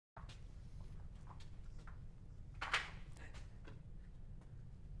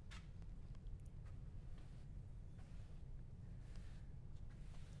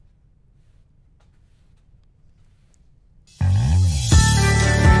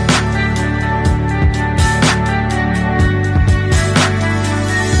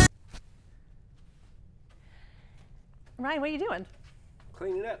Ryan, what are you doing?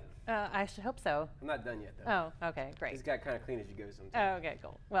 Cleaning up. I should hope so. I'm not done yet, though. Oh, okay, great. It's got kind of clean as you go sometimes. Oh, okay,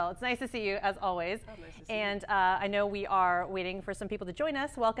 cool. Well, it's nice to see you, as always. Oh, nice to see and I know we are waiting for some people to join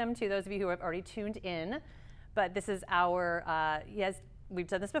us. Welcome to those of you who have already tuned in. But this is our, yes, we've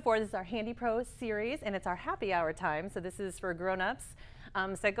done this before. This is our HandyPRO series, and it's our happy hour time. So this is for grown-ups.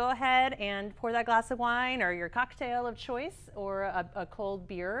 So go ahead and pour that glass of wine or your cocktail of choice or a cold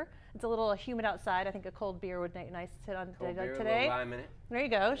beer. It's a little humid outside. I think a cold beer would be nice to on Cold beer, today. a little lime in it. There you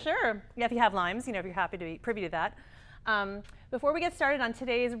go, sure. Yeah, if you have limes, you know, if you're happy to be privy to that. Before we get started on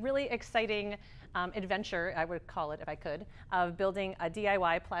today's really exciting adventure, I would call it if I could, of building a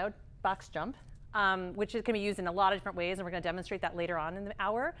DIY plyo box jump, which can be used in a lot of different ways, and we're going to demonstrate that later on in the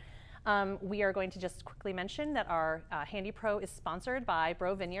hour. We are going to just quickly mention that our HandyPRO is sponsored by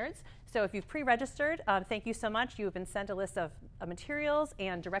Breaux Vineyards. So if you've pre-registered, thank you so much. You have been sent a list of materials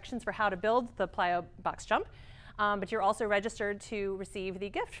and directions for how to build the plyo box jump. But you're also registered to receive the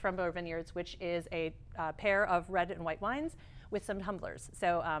gift from Breaux Vineyards, which is a pair of red and white wines with some tumblers.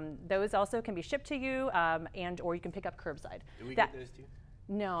 So those also can be shipped to you, or you can pick up curbside. Do we get those too?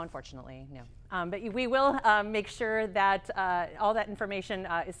 No, unfortunately, no. But we will make sure that all that information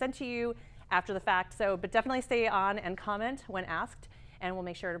is sent to you after the fact. So, but definitely stay on and comment when asked, and we'll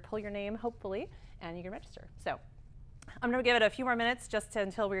make sure to pull your name, hopefully, and you can register. So, I'm going to give it a few more minutes just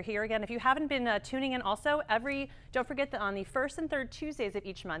until we're here again. If you haven't been tuning in also, don't forget that on the first and third Tuesdays of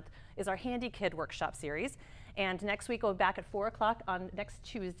each month is our Handy Kid Workshop series. And next week we'll be back at 4 o'clock on next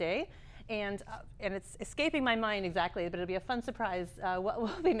Tuesday. And it's escaping my mind exactly, but it'll be a fun surprise what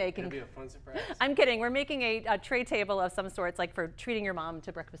we'll be making. It'll be a fun surprise? I'm kidding. We're making a tray table of some sorts, like for treating your mom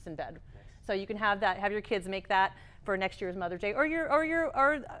to breakfast in bed. Nice. So you can have your kids make that for next year's Mother's Day, or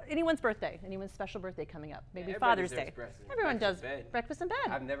anyone's birthday, anyone's special birthday coming up, maybe Father's Day. Everyone does breakfast in bed.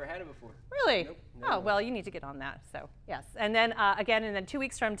 I've never had it before. Really? Nope. Oh, well, you need to get on that. So yes, and then again, 2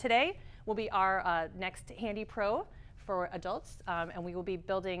 weeks from today will be our next HandyPRO for adults, and we will be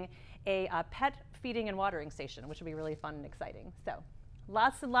building a pet feeding and watering station, which will be really fun and exciting. So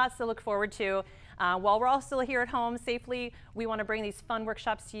lots and lots to look forward to. While we're all still here at home safely, we want to bring these fun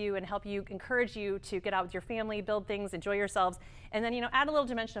workshops to you and help you, encourage you to get out with your family, build things, enjoy yourselves, and then add a little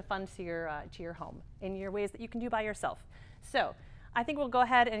dimension of fun to your home in your ways that you can do by yourself. So I think we'll go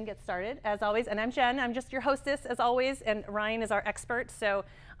ahead and get started as always. And I'm Jen. I'm just your hostess as always, and Ryan is our expert. So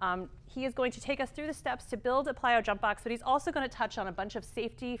he is going to take us through the steps to build a plyo jump box, but he's also going to touch on a bunch of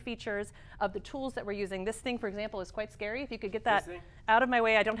safety features of the tools that we're using. This thing, for example, is quite scary. If you could get that out of my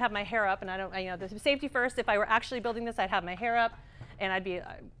way, I don't have my hair up, and the safety first. If I were actually building this, I'd have my hair up, and I'd be,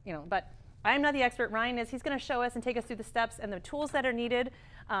 but I'm not the expert. Ryan is. He's going to show us and take us through the steps and the tools that are needed,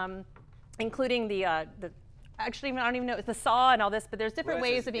 including actually, I don't even know, it's the saw and all this, but there's different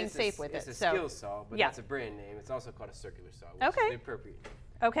ways of being safe with it. It's a skill saw, but that's a brand name. It's also called a circular saw, which is the appropriate name.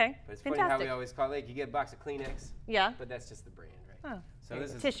 Okay, but it's funny how we always call it, you get a box of Kleenex, but that's just the brand, right? Oh, so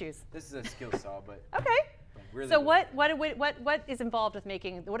this is tissues. This is a skill saw, but okay. Really so what is involved with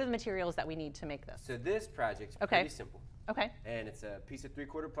making? What are the materials that we need to make this? So this project's pretty simple. Okay. And it's a piece of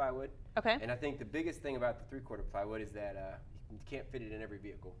 3/4 plywood. Okay. And I think the biggest thing about the 3/4 plywood is that you can't fit it in every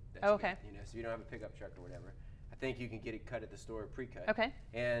vehicle. Okay. So you don't have a pickup truck or whatever. I think you can get it cut at the store, pre-cut. Okay.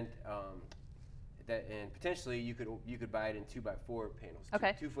 And and potentially you could buy it in 2x4 panels.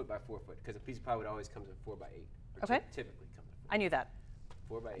 Okay. 2 foot by 4 foot, because a piece of plywood always comes in 4x8. Okay. Typically comes in 4x8. I knew that.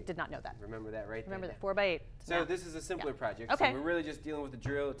 4x8. Did not know that. Remember that, right? Remember that 4x8. So this is a simpler project. Okay. So we're really just dealing with a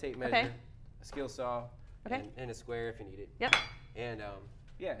drill, a tape measure, a skill saw, and a square if you need it. Yep. And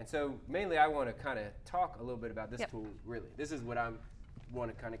and so mainly I want to kind of talk a little bit about this tool. Really, this is what I want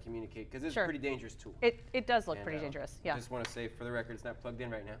to kind of communicate, because it's a pretty dangerous tool. It does look pretty dangerous. Yeah. I just want to say for the record, it's not plugged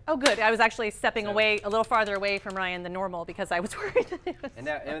in right now. Oh, good. I was actually stepping away a little farther away from Ryan than normal because I was worried. And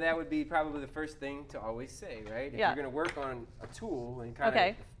that would be probably the first thing to always say, right? If you're going to work on a tool and kind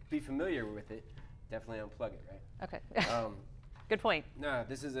of be familiar with it, definitely unplug it, right? Okay. Good point. No,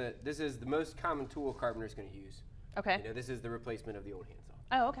 this is the most common tool a carpenter's going to use. Okay. This is the replacement of the old handsaw.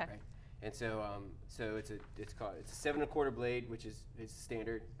 Oh, okay. Right? And so it's a 7 1/4 blade, which is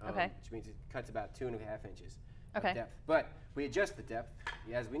standard. Which means it cuts about 2.5 inches of depth. But we adjust the depth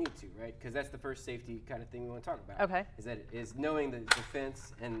as we need to, right? Because that's the first safety kind of thing we want to talk about. Okay. Is knowing the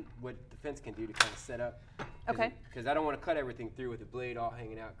fence and what the fence can do to kind of set up. Okay. Because I don't want to cut everything through with the blade all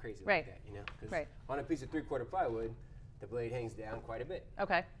hanging out crazy like that, Because on a piece of 3/4 plywood, the blade hangs down quite a bit.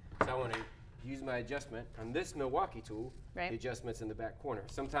 Okay. So I want to use my adjustment on this Milwaukee tool. The adjustment's in the back corner.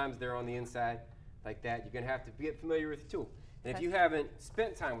 Sometimes they're on the inside like that. You're going to have to get familiar with the tool. And if you haven't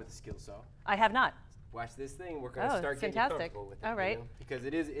spent time with the skill saw, I have not. Watch this thing. We're going to start getting comfortable with it. All right. Because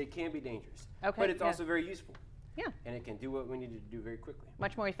it can be dangerous. Okay. But it's also very useful. Yeah. And it can do what we need to do very quickly.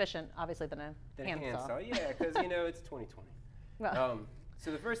 Much more efficient, obviously, than a handsaw. Yeah, because you know it's 2020. Well.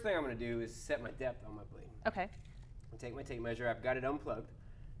 So the first thing I'm going to do is set my depth on my blade. Okay. I'll take my tape measure. I've got it unplugged,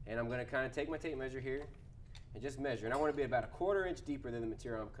 and I'm going to kind of take my tape measure here and just measure. And I want to be about 1/4 inch deeper than the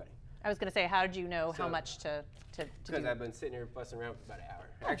material I'm cutting. I was going to say, how did you know how much to do? Because I've been sitting here fussing around for about an hour.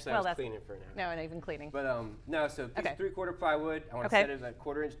 Actually, I was cleaning for an hour. No, not even cleaning. But no, so piece of 3/4 plywood. I want to set it about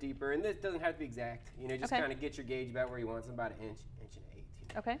 1/4 inch deeper, and this doesn't have to be exact. You know, just kind of get your gauge about where you want. It's about 1 inch, 1.8 inches. You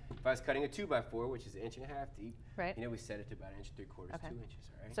know? Okay. If I was cutting a 2x4, which is 1.5 inches deep, right. You know, we set it to about 1 inch 3/4, 2 inches.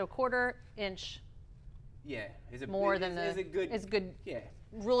 All right. So 1/4 inch. Yeah, is a good yeah.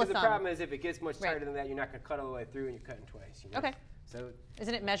 Rule of thumb. The problem is if it gets much tighter than that, you're not going to cut all the way through, and you're cutting twice. You know? Okay. So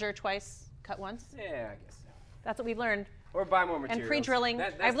isn't it measure twice, cut once? Yeah, I guess so. That's what we've learned. Or buy more materials. And pre-drilling.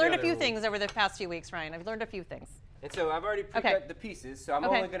 I've learned a few things over the past few weeks, Ryan. I've learned a few things. And so I've already pre-cut the pieces, so I'm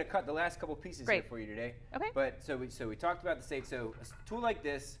only going to cut the last couple pieces here for you today. Okay. But so we talked about the state. So a tool like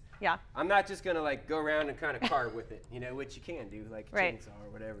this, yeah. I'm not just going to like go around and kind of carve with it, you know, which you can do, like a chainsaw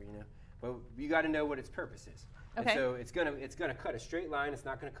or whatever, you know. But you got to know what its purpose is. Okay. And so it's gonna cut a straight line. It's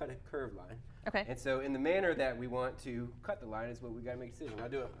not gonna cut a curved line. Okay. And so in the manner that we want to cut the line is what we gotta make a decision. I'll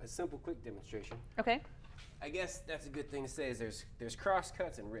do a simple, quick demonstration. Okay. I guess that's a good thing to say is there's cross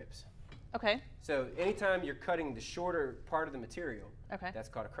cuts and rips. Okay. So anytime you're cutting the shorter part of the material, that's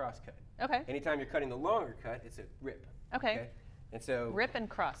called a cross cut. Okay. Anytime you're cutting the longer cut, it's a rip. Okay. And so rip and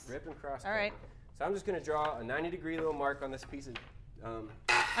cross. Rip and cross. All right. So I'm just gonna draw a 90-degree little mark on this piece of. I'm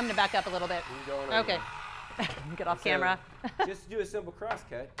gonna back up a little bit. Okay. Get off camera. Just do a simple cross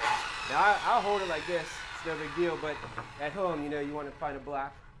cut. Now I'll hold it like this. It's no big deal. But at home, you know, you want to find a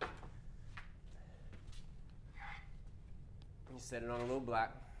block. You set it on a little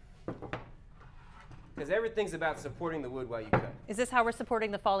block. Because everything's about supporting the wood while you cut. Is this how we're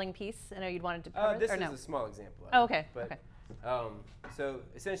supporting the falling piece? I know you'd wanted to cover this or is no? a small example. Oh, okay. But, so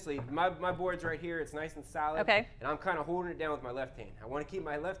essentially, my board's right here. It's nice and solid. Okay. And I'm kind of holding it down with my left hand. I want to keep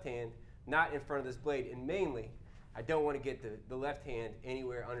my left hand not in front of this blade, and mainly, I don't want to get the left hand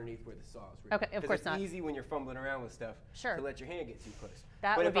anywhere underneath where the saw is. Really. Okay, of course not. It's easy when you're fumbling around with stuff to let your hand get too close.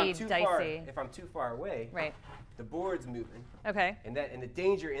 That would be dicey. If I'm too far away, the board's moving. Okay. And the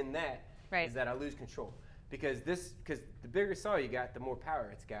danger in that is that I lose control. Because the bigger saw you got, the more power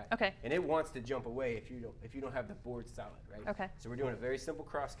it's got. Okay. And it wants to jump away if you don't have the board solid, right? Okay. So we're doing a very simple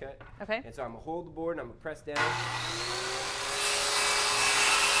cross cut. Okay. And so I'm gonna hold the board and I'm gonna press down.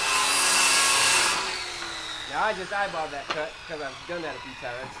 Now I just eyeballed that cut because I've done that a few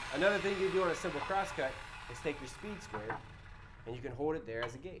times. Another thing you do on a simple cross cut is take your speed square and you can hold it there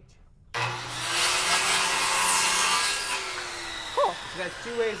as a gauge. Cool. So that's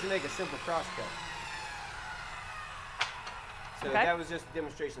 2 ways to make a simple cross cut. So that was just a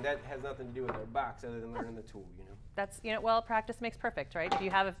demonstration. That has nothing to do with our box other than learning the tool, you know. That's, you know, well, practice makes perfect, right? If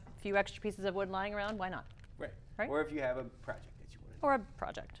you have a few extra pieces of wood lying around, why not? Right. Or if you have a project that you want to do. Or a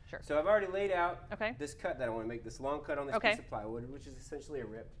project, sure. So I've already laid out this cut that I want to make, this long cut on this piece of plywood, which is essentially a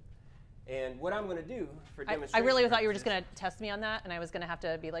rip. And what I'm going to do for demonstration I really thought you were just going to test me on that, and I was going to have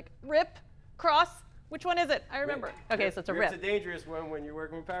to be like, rip, cross, which one is it? I remember. Rip. Okay, so it's a rip. It's a dangerous one when you're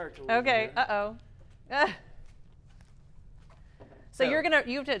working with power tools. Okay, uh-oh. So you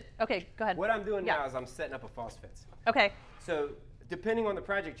have to, okay, go ahead. What I'm doing now is I'm setting up a false fence. Okay. So depending on the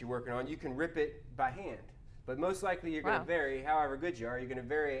project you're working on, you can rip it by hand. But most likely you're going to vary, however good you are, you're going to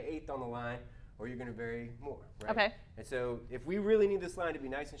vary an eighth on the line, or you're going to vary more, right? Okay. And so if we really need this line to be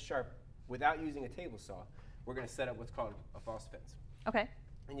nice and sharp without using a table saw, we're going to set up what's called a false fence. Okay.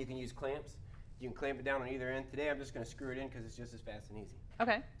 And you can use clamps. You can clamp it down on either end. Today I'm just going to screw it in because it's just as fast and easy.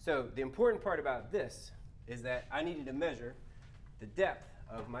 Okay. So the important part about this is that I needed to measure the depth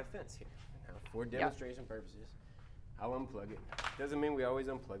of my fence here. Now, for demonstration purposes, I'll unplug it. Doesn't mean we always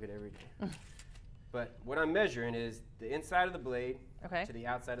unplug it every day. But what I'm measuring is the inside of the blade to the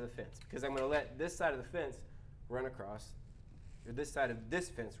outside of the fence. Because I'm going to let this side of the fence run across, or this side of this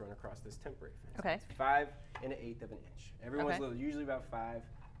fence run across this temporary fence. Okay. It's 5 1/8 of an inch. Everyone's usually about 5,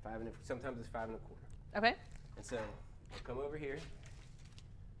 sometimes it's 5 1/4. Okay. And so I'll come over here.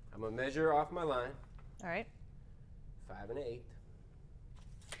 I'm going to measure off my line. All right. 5 1/8.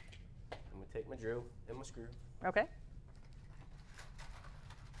 I'm going to take my drill and my screw. Okay.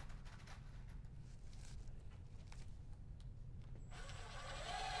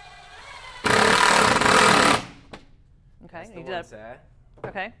 Okay. That's the one side.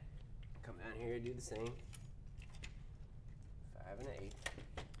 Okay. Come down here and do the same. 5 1/8.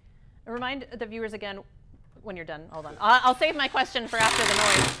 Remind the viewers again when you're done. Hold on. I'll save my question for after the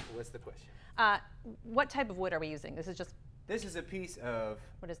noise. What's the question? What type of wood are we using? This is just This is a piece of,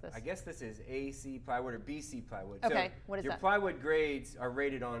 what is this? I guess this is AC plywood or BC plywood. Okay, so what is your that? plywood grades are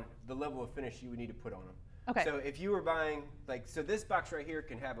rated on the level of finish you would need to put on them. Okay. So if you were buying, like, so this box right here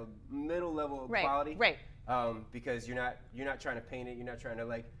can have a middle level of Right, quality. right. Because you're not trying to paint it, you're not trying to,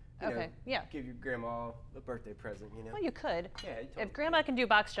 like, you know, give your grandma a birthday present, you know. Well, you could. Yeah, you totally if grandma can do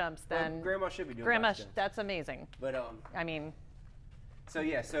box jumps, then well, grandma should be doing grandma box jumps. That's amazing. But I mean. So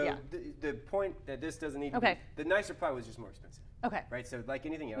yeah, the point that this doesn't need to okay. be, the nicer plywood is just more expensive. Okay. Right. So like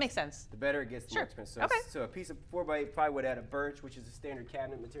anything else, makes sense. The better it gets, the more expensive. So, okay. So a piece of 4x8 plywood out of birch, which is a standard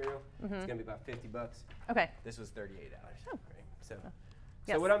cabinet material, it's gonna be about $50. Okay. This was $38. Oh. Right? So.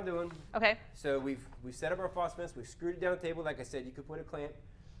 Yes. So what I'm doing, okay. So we've set up our false fence, we've screwed it down the table. Like I said, you could put a clamp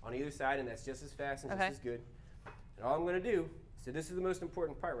on either side and that's just as fast and just as good. And all I'm gonna do, so this is the most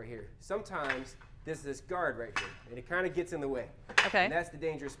important part right here. Sometimes this guard right here, and it kind of gets in the way. Okay. And that's the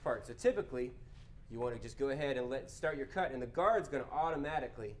dangerous part. So typically, you want to just go ahead and start your cut, and the guard's gonna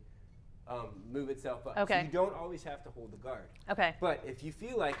automatically move itself up. Okay. So you don't always have to hold the guard. Okay. But if you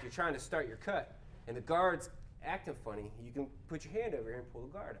feel like you're trying to start your cut and the guard's acting funny, you can put your hand over here and pull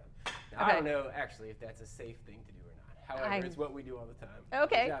the guard up. Now, I don't know actually if that's a safe thing to do or not. However, it's what we do all the time.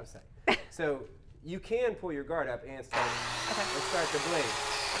 Okay. Job site. So you can pull your guard up and start the blade.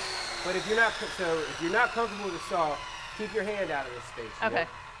 But if you're not comfortable with the saw, keep your hand out of this space. Okay.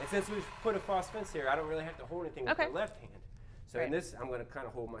 And since we've put a false fence here, I don't really have to hold anything with my left hand. So in this, I'm going to kind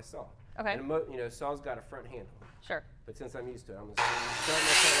of hold my saw. Okay. And you know, saw's got a front handle. Sure. But since I'm used to it, I'm going to start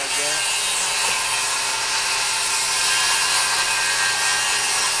my cut like that.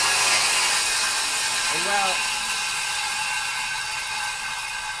 And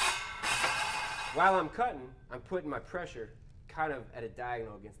while I'm cutting, I'm putting my pressure kind of at a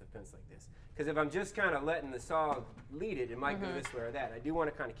diagonal against the fence like this. Because if I'm just kind of letting the saw lead it, it might go this way or that. I do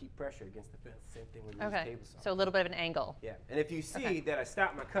want to kind of keep pressure against the fence. Same thing with the table saw. So a little bit of an angle. Yeah. And if you see that I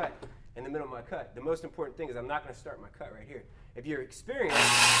stop my cut in the middle of my cut, the most important thing is I'm not going to start my cut right here. If you're experienced,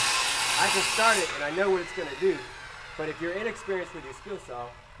 I can start it and I know what it's going to do. But if you're inexperienced with your skill saw,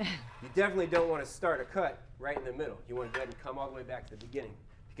 you definitely don't want to start a cut right in the middle. You want to go ahead and come all the way back to the beginning.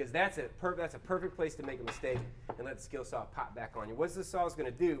 Because that's a perfect place to make a mistake and let the skill saw pop back on you. What the saw is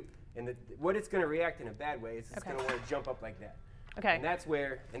going to do, and what it's going to react in a bad way, is it's going to want to jump up like that. Okay. And that's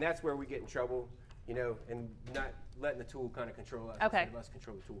where we get in trouble, you know, and not letting the tool kind of control us. Instead of us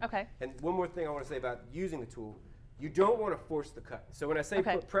control the tool. Okay. And one more thing I want to say about using the tool, you don't want to force the cut. So when I say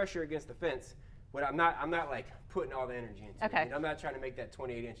put pressure against the fence, I'm not like putting all the energy into it. I mean, I'm not trying to make that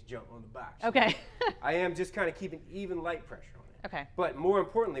 28-inch jump on the box. Okay. I am just kind of keeping even light pressure on it. Okay. But more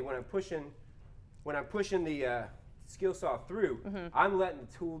importantly, when I'm pushing the skill saw through, I'm letting the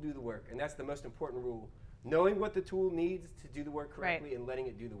tool do the work, and that's the most important rule. Knowing what the tool needs to do the work correctly and letting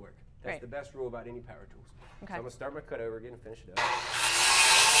it do the work. That's the best rule about any power tools. Okay. So I'm gonna start my cut over again and finish it up.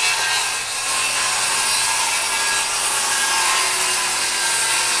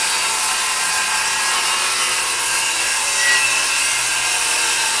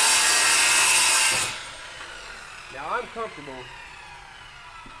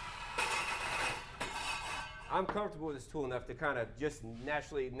 I'm comfortable with this tool enough to kind of just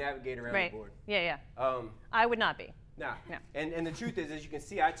naturally navigate around the board. Yeah. I would not be. Nah. No. And the truth is, as you can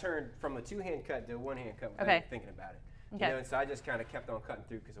see, I turned from a two-hand cut to a one-hand cut without even thinking about it. Okay. You know, and so I just kind of kept on cutting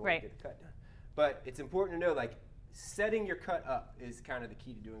through because I wanted to get the cut done. But it's important to know, like, setting your cut up is kind of the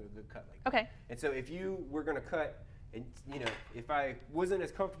key to doing a good cut like that. Okay. And so if you were going to cut, and you know, if I wasn't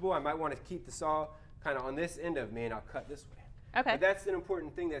as comfortable, I might want to keep the saw kind of on this end of me, and I'll cut this way. Okay. But that's an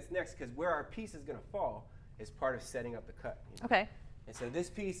important thing that's next, because where our piece is going to fall is part of setting up the cut. You know? Okay. And so this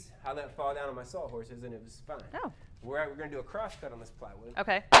piece, I let fall down on my sawhorses, and it was fine. Oh. We're going to do a cross cut on this plywood.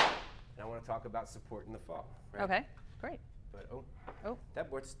 Okay. And I want to talk about supporting the fall. Right? Okay. Great. But that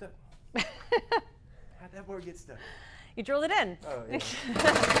board's stuck. How'd that board get stuck? You drilled it in. Oh yeah.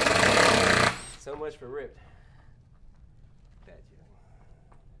 So much for ripped.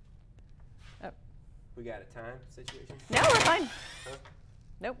 We got a time situation? No, we're fine. Huh?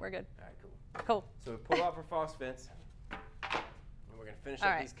 Nope, we're good. All right, cool. Cool. So we pull off our false fence, and we're going to finish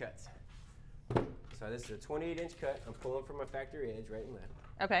up these cuts. So this is a 28-inch cut. I'm pulling from my factory edge, right and left.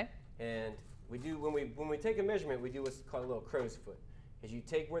 Okay. And we do when we take a measurement, we do what's called a little crow's foot. Is you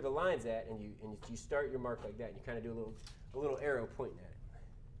take where the line's at, and you start your mark like that, and you kind of do a little arrow pointing at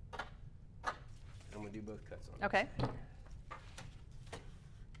it. And I'm going to do both cuts on. Okay.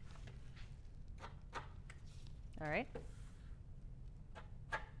 All right.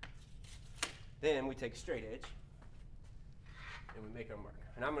 Then we take a straight edge, and we make our mark.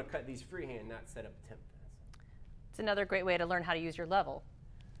 And I'm going to cut these freehand, not set up a temp fence. It's another great way to learn how to use your level.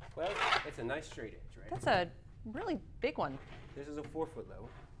 Well, it's a nice straight edge, right? That's a really big one. This is a 4-foot level.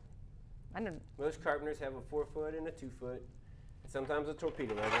 I don't. Most carpenters have a 4-foot and a 2-foot, and sometimes a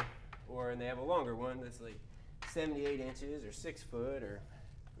torpedo level, and they have a longer one that's like 78 inches or 6 foot, or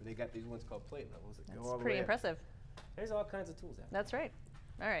they got these ones called plate levels that go all the way up. That's pretty impressive. There's all kinds of tools out there. That's right.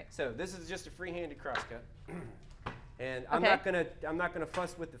 All right. So this is just a free-handed crosscut, and I'm not gonna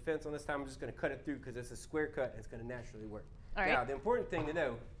fuss with the fence on this time. I'm just gonna cut it through because it's a square cut and it's gonna naturally work. All right. Now the important thing to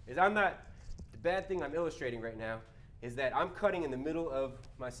know is the bad thing I'm illustrating right now is that I'm cutting in the middle of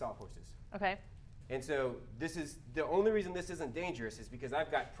my sawhorses. Okay. And so this is the only reason this isn't dangerous is because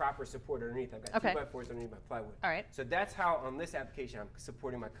I've got proper support underneath. I've got 2x4s underneath my plywood. All right. So that's how on this application I'm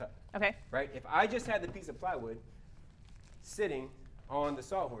supporting my cut. Okay. Right? If I just had the piece of plywood sitting on the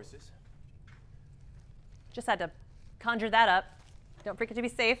sawhorses. Just had to conjure that up. Don't forget to be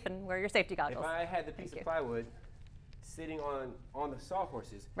safe and wear your safety goggles. If I had the piece of plywood sitting on the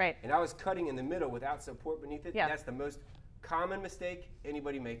sawhorses, right, and I was cutting in the middle without support beneath it, that's the most common mistake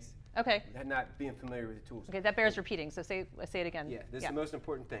anybody makes. Okay. Not being familiar with the tools. Okay, that bears repeating, so say it again. Yeah, this is the most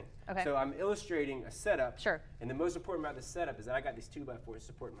important thing. Okay. So I'm illustrating a setup. Sure. And the most important about the setup is that I got these 2x4s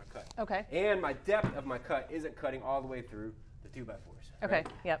supporting my cut. Okay. And my depth of my cut isn't cutting all the way through the 2x4s. Okay, right?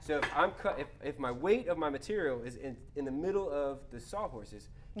 yep. So if my weight of my material is in the middle of the sawhorses,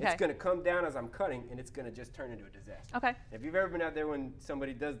 it's going to come down as I'm cutting, and it's going to just turn into a disaster. Okay. If you've ever been out there when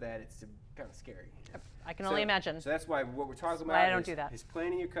somebody does that, it's kind of scary. You know? I can only imagine. So that's why what we're talking about why I don't do that. is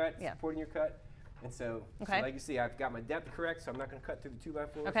planning your cut, supporting your cut. And so, like you see, I've got my depth correct, so I'm not going to cut through the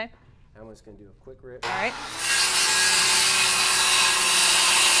 2x4s. Okay. I'm just going to do a quick rip. All right.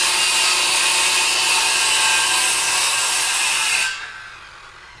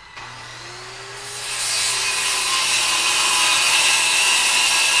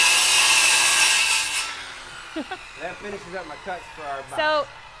 That finishes up my cuts for our box. So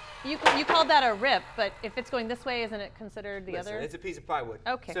you called that a rip, but if it's going this way, isn't it considered the other? It's a piece of plywood.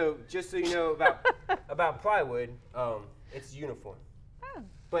 Okay. So just so you know about plywood, it's uniform. Oh.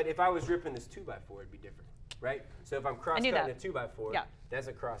 But if I was ripping this 2x4, it'd be different, right? So if I'm cross-cutting a 2x4, that's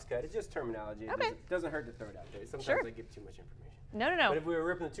a cross-cut. It's just terminology. It doesn't hurt to throw it out there. Sometimes I give too much information. No. But if we were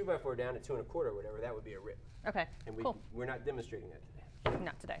ripping the 2x4 down at 2 1/4 or whatever, that would be a rip. Okay. And cool. We're not demonstrating that today.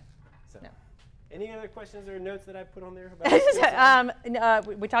 Not today. So. No. Any other questions or notes that I put on there? About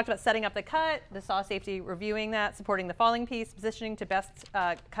we talked about setting up the cut, the saw safety, reviewing that, supporting the falling piece, positioning to best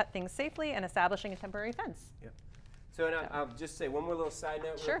cut things safely, and establishing a temporary fence. Yep. So I'll just say one more little side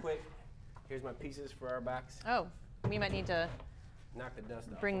note real quick. Here's my pieces for our box. Oh, we might need to knock the dust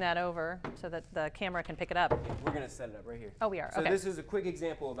off. Bring that over so that the camera can pick it up. We're going to set it up right here. Oh, we are. So this is a quick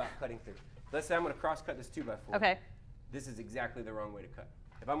example about cutting through. Let's say I'm going to cross-cut this 2x4. Okay. This is exactly the wrong way to cut.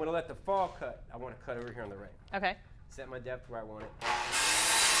 If I'm going to let the fall cut, I want to cut over here on the right. Okay. Set my depth where I want it.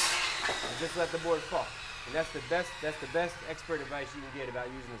 And just let the board fall. And that's the best expert advice you can get about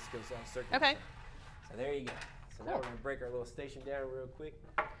using the skill saw circuit. Okay. So there you go. So now we're going to break our little station down real quick.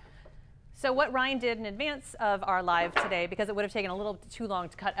 So what Ryan did in advance of our live today, because it would have taken a little too long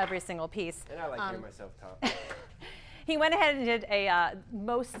to cut every single piece. And I like hearing myself talk. He went ahead and did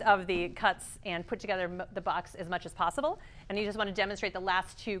most of the cuts and put together the box as much as possible. And he just wanted to demonstrate the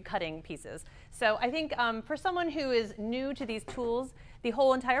last two cutting pieces. So I think for someone who is new to these tools, the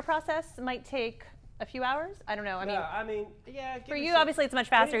whole entire process might take a few hours. I don't know. Yeah. For you, obviously, it's much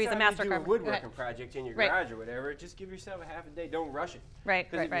faster. He's a master carpenter. carpenter. You do a woodworking project in your garage or whatever, just give yourself a half a day. Don't rush it. Right.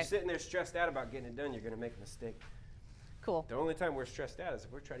 Because if you're sitting there stressed out about getting it done, you're going to make a mistake. Cool. The only time we're stressed out is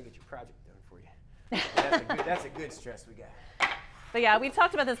if we're trying to get your project done for you. That's a good stress we got. But yeah, we've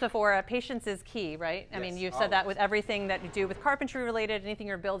talked about this before. Patience is key, right? Yes, I mean, you've always. said that with everything that you do with carpentry related, anything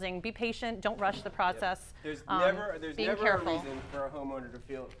you're building. Be patient. Don't rush the process. Yep. There's never careful. a reason for a homeowner to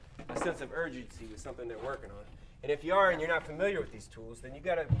feel a sense of urgency with something they're working on. And if you are and you're not familiar with these tools, then you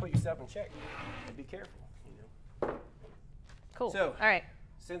got to put yourself in check and be careful. You know. Cool. So, all right.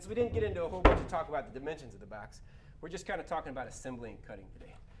 Since we didn't get into a whole bunch of talk about the dimensions of the box, we're just kind of talking about assembling and cutting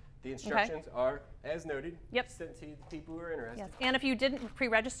today. The instructions are, as noted, sent to the people who are interested. Yes. And if you didn't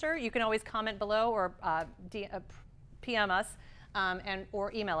pre-register, you can always comment below or PM us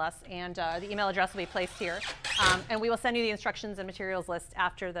or email us, and the email address will be placed here. And we will send you the instructions and materials list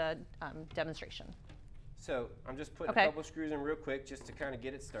after the demonstration. So I'm just putting a couple screws in real quick just to kind of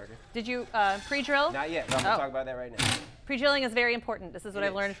get it started. Did you pre-drill? Not yet, but I'm going to talk about that right now. Pre-drilling is very important. This is what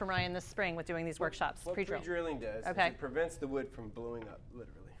I've learned from Ryan this spring with doing these workshops. What pre-drilling does is it prevents the wood from blowing up,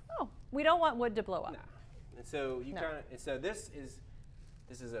 literally. Oh, we don't want wood to blow up. No. And so you this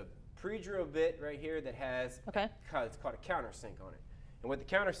is a pre-drill bit right here that has it's called a countersink on it. And what the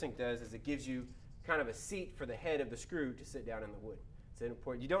countersink does is it gives you kind of a seat for the head of the screw to sit down in the wood. It's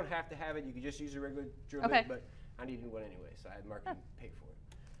important. You don't have to have it. You can just use a regular drill Okay. bit, but I needed one anyway, so I had marketing pay for it.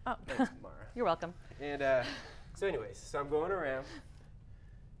 Oh, thanks, Mara. You're welcome. And so anyways, so I'm going around,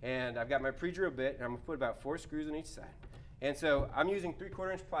 and I've got my pre-drill bit, and I'm going to put about 4 screws on each side. And so I'm using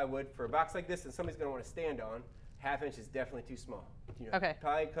 3/4 inch plywood for a box like this, and somebody's going to want to stand on. 1/2 inch is definitely too small. You know, Okay.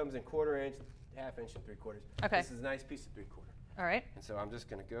 Probably comes in 1/4 inch, 1/2 inch, and 3/4. Okay. This is a nice piece of 3/4. All right. And so I'm just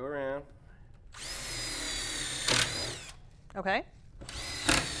going to go around. Okay.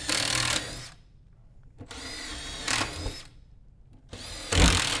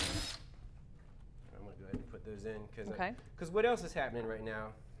 I'm going to go ahead and put those in because Okay. what else is happening right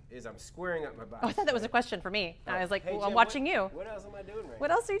now is I'm squaring up my box. Oh, I thought that was a question for me. Oh, I was like, hey, well, Jen, I'm watching you. What else am I doing right now? What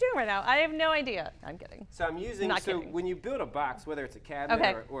else are you doing right now? I have no idea. I'm kidding. So I'm using, Not kidding. when you build a box, whether it's a cabinet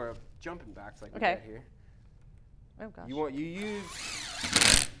Okay. or a jumping box like we Okay. got here, Oh, gosh. you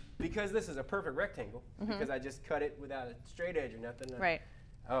use, because this is a perfect rectangle, because I just cut it without a straight edge or nothing. Right.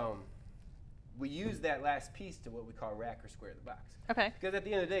 We use that last piece to what we call rack or square the box. Okay. Because at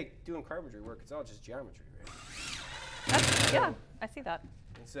the end of the day, doing carpentry work, it's all just geometry, right? Yeah, I see that.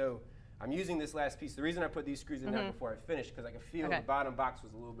 And so I'm using this last piece. The reason I put these screws in there before I finish, because I could feel Okay. the bottom box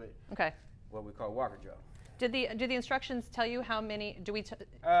was a little bit Okay. what we call walker jaw. Do the instructions tell you how many? Do we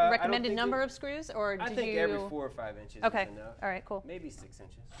I don't recommend a think number of screws, or I do think you? every 4 or 5 inches Okay. is enough. All right. Cool. Maybe 6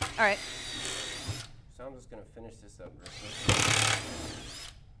 inches. All right. So I'm just going to finish this up real quick.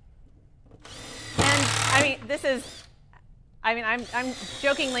 And I mean, this is. I mean, I'm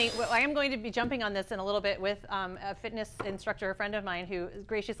jokingly. Well, I am going to be jumping on this in a little bit with a fitness instructor, a friend of mine, who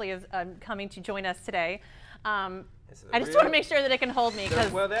graciously is coming to join us today. I just want to make sure that it can hold me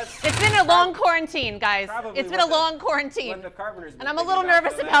because it's been a long quarantine, guys. It's been a long quarantine, and I'm a little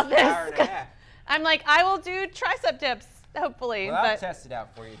nervous about this. I'm like, I will do tricep dips, hopefully. Well, but I'll test it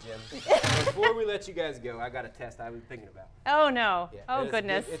out for you, Jim. Before we let you guys go, I got a test I've been thinking about. Oh no! Yeah, oh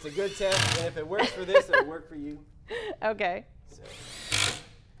goodness! It's a good test, and if it works for this, it'll work for you. Okay.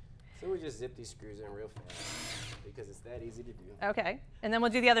 So we just zip these screws in real fast because it's that easy to do. Okay, and then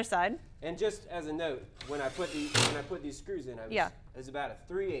we'll do the other side. And just as a note, when I put these screws in, it was about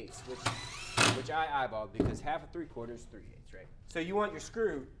a 3/8, which I eyeballed because 1/2 of 3/4 is 3/8, right? So you want your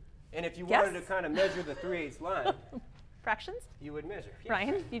screw, and if you wanted to kind of measure the 3/8 line, fractions, you would measure. Yeah,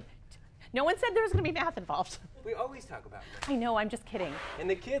 Ryan, no one said there was going to be math involved. We always talk about math. I know. I'm just kidding. And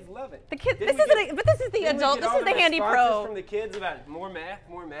the kids love it. The kids. But this is the adult. This is the HandyPRO. From the kids about more math,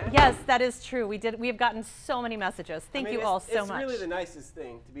 more math. Yes, that is true. We have gotten so many messages. Thank you all so much. It's really the nicest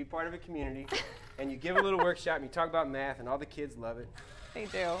thing to be part of a community, and you give a little workshop, and you talk about math, and all the kids love it. They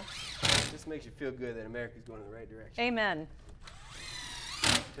do. It just makes you feel good that America's going in the right direction. Amen.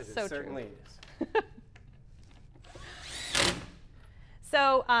 Because So it certainly true. is.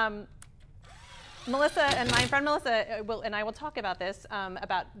 So, Melissa and my friend Melissa and I will talk about this.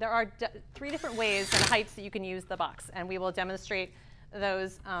 There are 3 different ways and heights that you can use the box, and we will demonstrate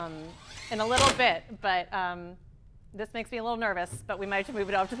those in a little bit. But this makes me a little nervous. But we might have to move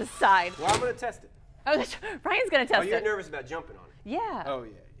it off to the side. Well, I'm going to test it. Oh, Ryan's going to test it. Oh, you're nervous about jumping on it. Yeah. Oh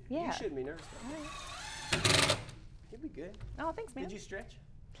yeah. Yeah. You shouldn't be nervous about it. You'll be good. Oh, thanks, man. Did you stretch?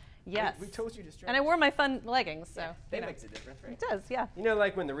 Yes. We told you to stretch. And I wore my fun leggings, so that makes a difference, right? It does, yeah. You know,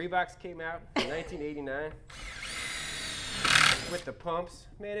 like when the Reeboks came out in 1989 with the pumps,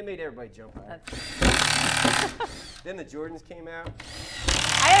 man, it made everybody jump higher. Then the Jordans came out.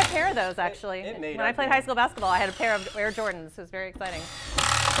 I had a pair of those actually. When I played high school basketball, I had a pair of Air Jordans. It was very exciting.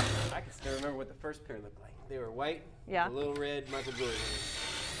 I can still remember what the first pair looked like. They were white, with a little red Michael Jordan.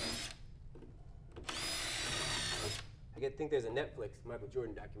 I think there's a Netflix Michael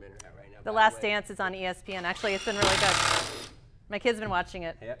Jordan documentary out right now. The Last Dance is on ESPN. Actually, it's been really good. My kids have been watching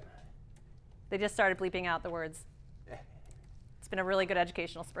it. Yep. They just started bleeping out the words. It's been a really good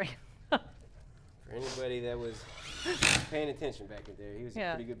educational spring. For anybody that was paying attention back in there, he was a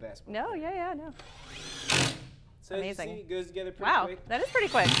pretty good basketball player. No. So amazing. You see, it goes together pretty quick. Wow, that is pretty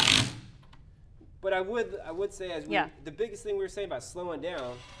quick. But I would say the biggest thing we were saying about slowing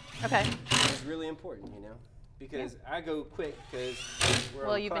down is really important, you know. Because I go quick because we're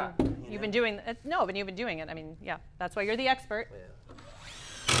on the clock. You've been doing it. I mean, yeah, that's why you're the expert.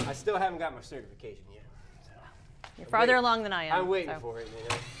 Yeah. I still haven't got my certification yet. So you're farther along than I am. I'm waiting for it, you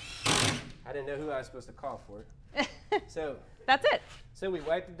know. I didn't know who I was supposed to call for it. So that's it. So we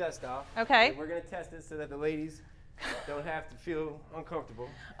wipe the dust off. Okay. And we're going to test it so that the ladies don't have to feel uncomfortable.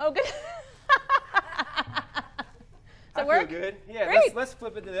 Oh, good. Does it I work? feel good. Yeah, Great. let's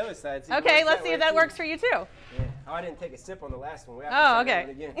flip it to the other side. Okay, let's see if that works for you too. Yeah. Oh, I didn't take a sip on the last one. We have to try it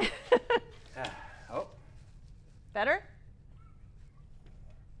again. Better?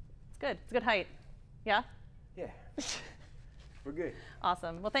 It's good. It's a good height. Yeah? Yeah. We're good.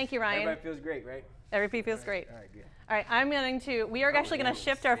 Awesome. Well, thank you, Ryan. Everybody feels great, right? Everybody feels great. All right, good. All right, we are actually going to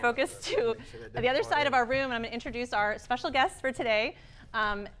shift our focus to the other side of our room, and I'm going to introduce our special guest for today.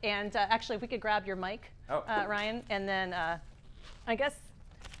 Actually, if we could grab your mic, Ryan, and then I guess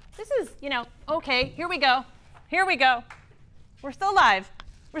this is, okay, here we go. Here we go. We're still live.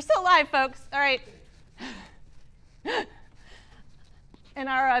 We're still live, folks. All right. And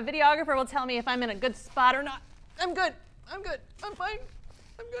our videographer will tell me if I'm in a good spot or not. I'm good. I'm good. I'm fine.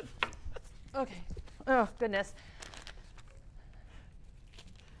 I'm good. Okay. Oh, goodness.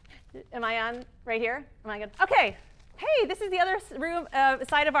 Am I on right here? Am I good? Okay. Hey, this is the other room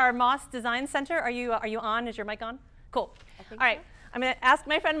side of our Moss Design Center. Are you on? Is your mic on? Cool. All right. So. I'm going to ask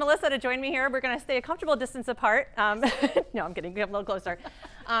my friend Melissa to join me here. We're going to stay a comfortable distance apart. No, I'm kidding. Get a little closer.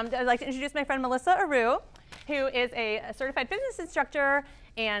 I'd like to introduce my friend Melissa Aru, who is a certified fitness instructor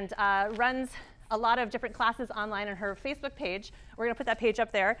and runs a lot of different classes online on her Facebook page. We're going to put that page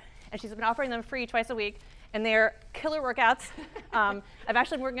up there. And she's been offering them free twice a week. And they're killer workouts. I've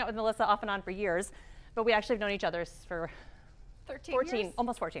actually been working out with Melissa off and on for years. But we actually have known each other for 14 years?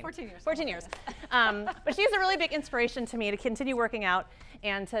 Almost 14. 14 years. 14 years. But she's a really big inspiration to me to continue working out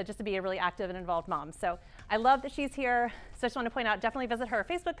and just to be a really active and involved mom. So I love that she's here. So I just want to point out, definitely visit her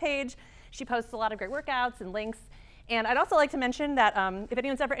Facebook page. She posts a lot of great workouts and links. And I'd also like to mention that if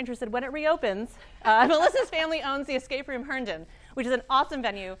anyone's ever interested, when it reopens, Melissa's family owns the Escape Room Herndon, which is an awesome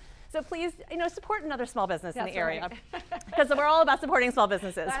venue. So please, support another small business in the area, because we're all about supporting small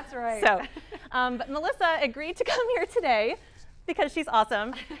businesses. That's right. So, but Melissa agreed to come here today because she's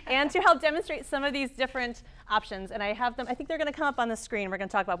awesome, and to help demonstrate some of these different options. And I have them. I think they're going to come up on the screen. We're going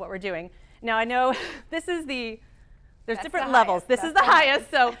to talk about what we're doing. Now I know this is there's different levels. This is the highest,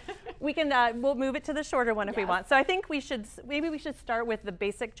 so we can we'll move it to the shorter one if we want. So I think maybe we should start with the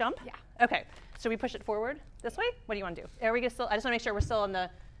basic jump. Yeah. Okay. Should we push it forward this way? What do you want to do? Are we still? I just want to make sure we're still in the.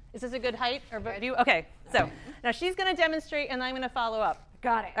 Is this a good height or view? Okay, so now she's going to demonstrate and I'm going to follow up.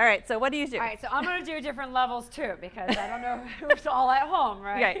 Got it. All right, so what do you do? All right, so I'm going to do different levels too, because I don't know who's all at home,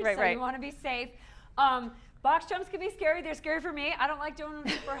 right? Right. So you want to be safe. Box jumps can be scary. They're scary for me. I don't like doing them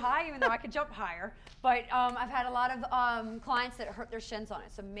super high, even though I could jump higher. But I've had a lot of clients that hurt their shins on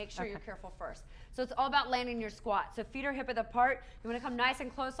it, so make sure you're careful first. So it's all about landing your squat. So feet are hip width apart. You want to come nice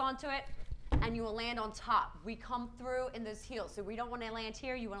and close onto it, and you will land on top. We come through in those heels, so we don't want to land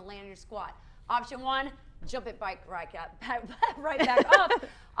here. You want to land in your squat. Option 1, jump it right back up.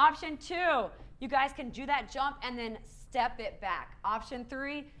 Option 2, you guys can do that jump and then step it back. Option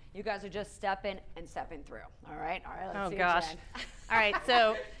 3, you guys are just stepping and stepping through. All right, let's see. Oh gosh. All right,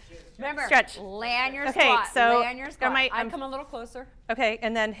 so remember, stretch. Land your okay, squat. So land your squat. I come a little closer. Okay,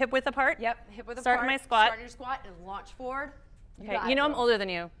 and then hip width apart. Yep, hip width apart. Start my squat. Start your squat and launch forward. Okay, I'm older than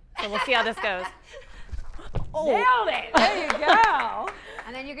you, so we'll see how this goes. Nailed it. There you go.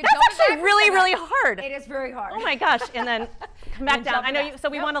 And then you can That's actually really hard. It is very hard. Oh my gosh. And then come back down. I know you, so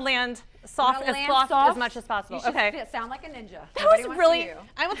we want to land soft as much as possible. You should sound like a ninja. That was really,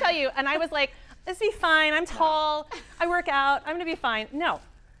 I will tell you, and I was like, this will be fine. I'm tall. I work out. I'm going to be fine. No.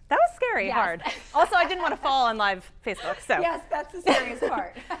 That was scary hard. Also, I didn't want to fall on live Facebook. So. Yes, that's the scariest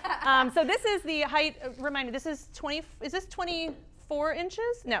part. So this is the height, remind me, this is 20, is this 24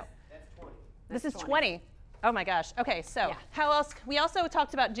 inches? No. That's 20. This is 20. Oh my gosh. Okay, so how else? We also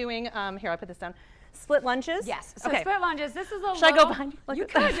talked about doing, here, I'll put this down, split lunges. Yes, so split lunges, this is a Should I go behind you? You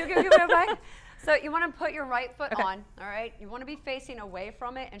could, you can go back. So you want to put your right foot on, all right? You want to be facing away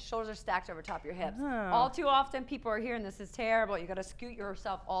from it and shoulders are stacked over top of your hips. All too often people are here and this is terrible. You got to scoot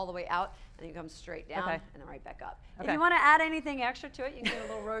yourself all the way out and then you come straight down and then right back up. If you want to add anything extra to it, you can get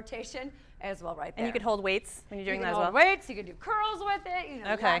a little rotation as well right there. And you could hold weights when you're doing that as well? You can hold weights, you can do curls with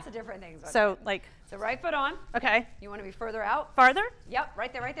it, lots of different things. So right foot on. Okay. You want to be further out. Farther? Yep,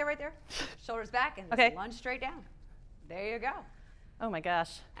 right there. Shoulders back and just lunge straight down. There you go. Oh my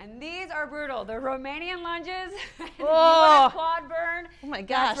gosh. And these are brutal. They're Romanian lunges. You Oh. want a quad burn. Oh my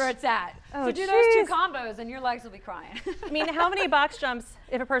gosh. That's where it's at. Oh, so do those 2 combos and your legs will be crying. I mean, how many box jumps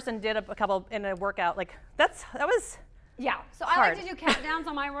if a person did a couple in a workout? Like that was So hard. I like to do countdowns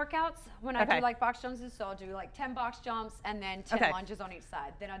on my workouts when I do like box jumps. So I'll do like 10 box jumps and then 10 lunges on each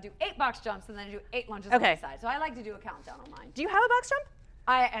side. Then I'll do 8 box jumps and then I do 8 lunges on each side. So I like to do a countdown on mine. Do you have a box jump?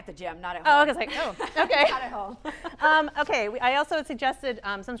 At the gym, not at home. Oh, I was like, okay. Not at home. Okay, I also suggested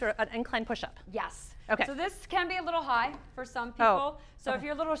some sort of an incline push-up. Yes. Okay. So this can be a little high for some people. So if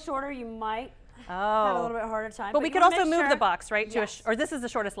you're a little shorter, you might have a little bit harder time. But we could also move the box, right? Or this is the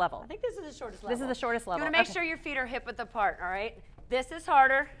shortest level. I think this is the shortest level. This is the shortest level. You want to make sure your feet are hip width apart, all right? This is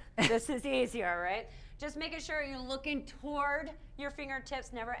harder. This is easier, all right? Just making sure you're looking toward your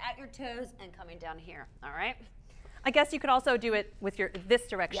fingertips, never at your toes, and coming down here, all right? I guess you could also do it with this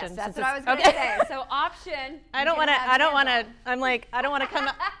direction. Yes, that's what I was going to say. So option. I don't want to. I'm like, I don't want to come.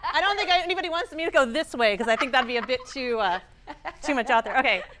 I don't think anybody wants me to go this way because I think that'd be a bit too much out there.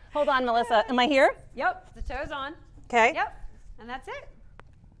 Okay, hold on, Melissa. Am I here? Yep, the toes on. Okay. Yep, and that's it.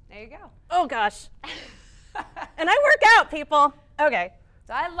 There you go. Oh gosh. And I work out, people. Okay.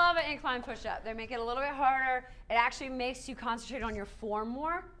 So I love an incline push-up. They make it a little bit harder. It actually makes you concentrate on your form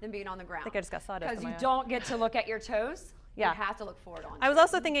more than being on the ground. I think I just got sawdust. Because you don't get to look at your toes. Yeah. You have to look forward on. I was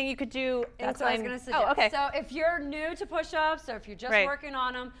also thinking you could do incline. That's what I was going to suggest. Oh, okay. So if you're new to push-ups or if you're just working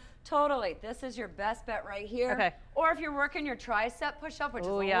on them, totally, this is your best bet right here. Okay. Or if you're working your tricep push-up, which is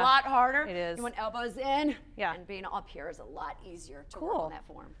a yeah. lot harder. It is. You want elbows in. Yeah. And being up here is a lot easier to Cool. work on that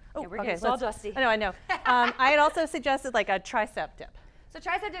form. Oh, yeah, we're okay. getting sawdusty. I know. I had also suggested like a tricep dip. So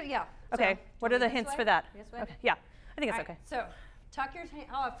tricep dip, yeah. Okay. So, what are the hints for that? This way? Okay. Yeah. I think it's All okay. right, so tuck your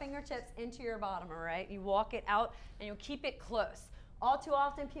fingertips into your bottom, all right? You walk it out and you keep it close. All too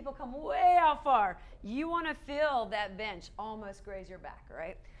often people come way out far. You want to feel that bench almost graze your back,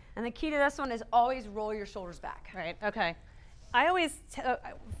 right? And the key to this one is always roll your shoulders back. Right. Okay. I always.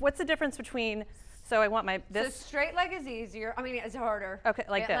 What's the difference between? So I want this. So straight leg is easier. I mean, it's harder. Okay,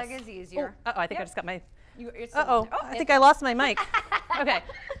 like Bent this. leg is easier. Oh, I think I just got my. Oh, I think I lost my mic. Okay.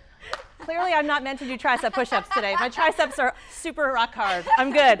 Clearly, I'm not meant to do tricep push-ups today. My triceps are super rock hard.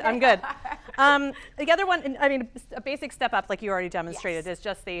 I'm good. I'm good. The other one, I mean, a basic step up, like you already demonstrated, is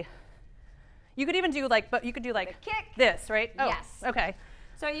just the. You could even do but you could do like kick. This, right? Oh, yes. Okay.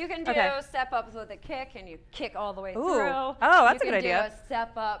 So you can do step ups with a kick, and you kick all the way through. Oh, that's a good idea. You can do a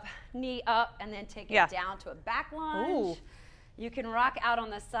step up, knee up, and then take it down to a back lunge. Ooh. You can rock out on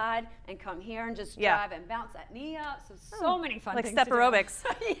the side and come here and just drive and bounce that knee up. So many fun like things step to do. aerobics.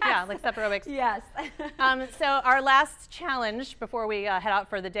 Yes. Yeah, like step aerobics. Yes. So our last challenge before we head out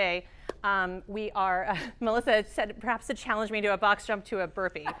for the day, we are, Melissa said perhaps to challenge me to a box jump to a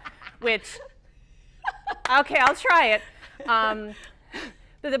burpee, which, okay, I'll try it.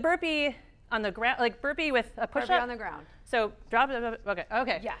 The burpee on the ground, like burpee with a push-up? Burpee on the ground. So drop it,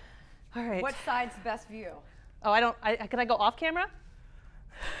 okay. Yeah. All right. What side's best view? Oh, can I go off camera?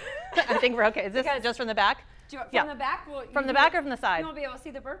 I think we're okay. Is this just from the back? From the back? Well, from the back or from the side? You won't be able to see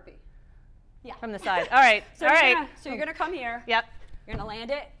the burpee. Yeah. From the side. All right. So you're going to come here. Yep. You're going to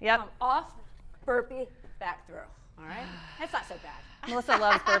land it. Yep. Come off, burpee, back through. All right? That's not so bad. Melissa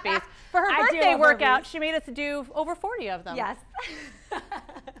loves burpees. For her birthday workout, she made us do over 40 of them. Yes.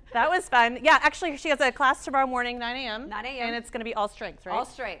 That was fun. Yeah, actually, she has a class tomorrow morning, 9 a.m. 9 a.m. And it's going to be all strength, right? All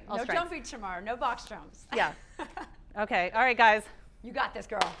straight. All no strength. jumping tomorrow. No box jumps. Yeah. Okay. All right, guys. You got this,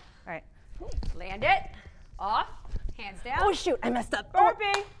 girl. All right. Land it. Off. Hands down. Oh, shoot. I messed up.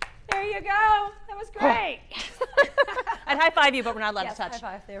 Burpee. There you go. That was great. I'd high five you, but we're not allowed to touch.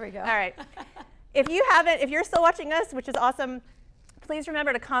 High five. There we go. All right. If you're still watching us, which is awesome, please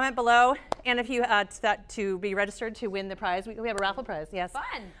remember to comment below. And if you to be registered to win the prize, we have a raffle prize, yes. Fun.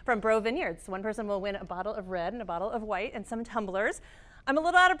 From Breaux Vineyards. One person will win a bottle of red and a bottle of white and some tumblers. I'm a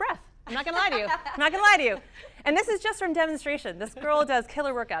little out of breath. I'm not going to lie to you. I'm not going to lie to you. And this is just from demonstration. This girl does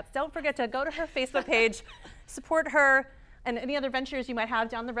killer workouts. Don't forget to go to her Facebook page, support her, and any other ventures you might have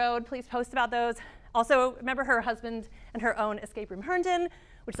down the road. Please post about those. Also, remember her husband and her own escape room, Herndon,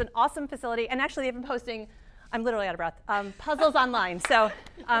 which is an awesome facility. And actually, they've been posting, I'm literally out of breath, puzzles online. So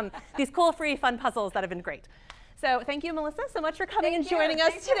these cool, free, fun puzzles that have been great. So thank you, Melissa, so much for coming and joining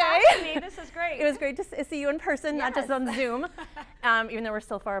us today. Me. This is great. It was great to see you in person, not just on Zoom, even though we're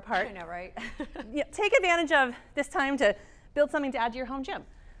still far apart. I know, right? Yeah, take advantage of this time to build something to add to your home gym.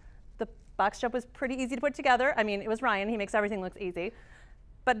 The box jump was pretty easy to put together. I mean, it was Ryan. He makes everything look easy.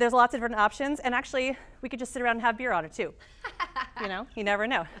 But there's lots of different options. And actually, we could just sit around and have beer on it, too. You never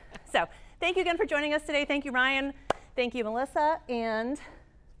know. So thank you again for joining us today. Thank you, Ryan. Thank you, Melissa. And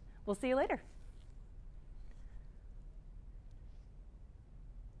we'll see you later.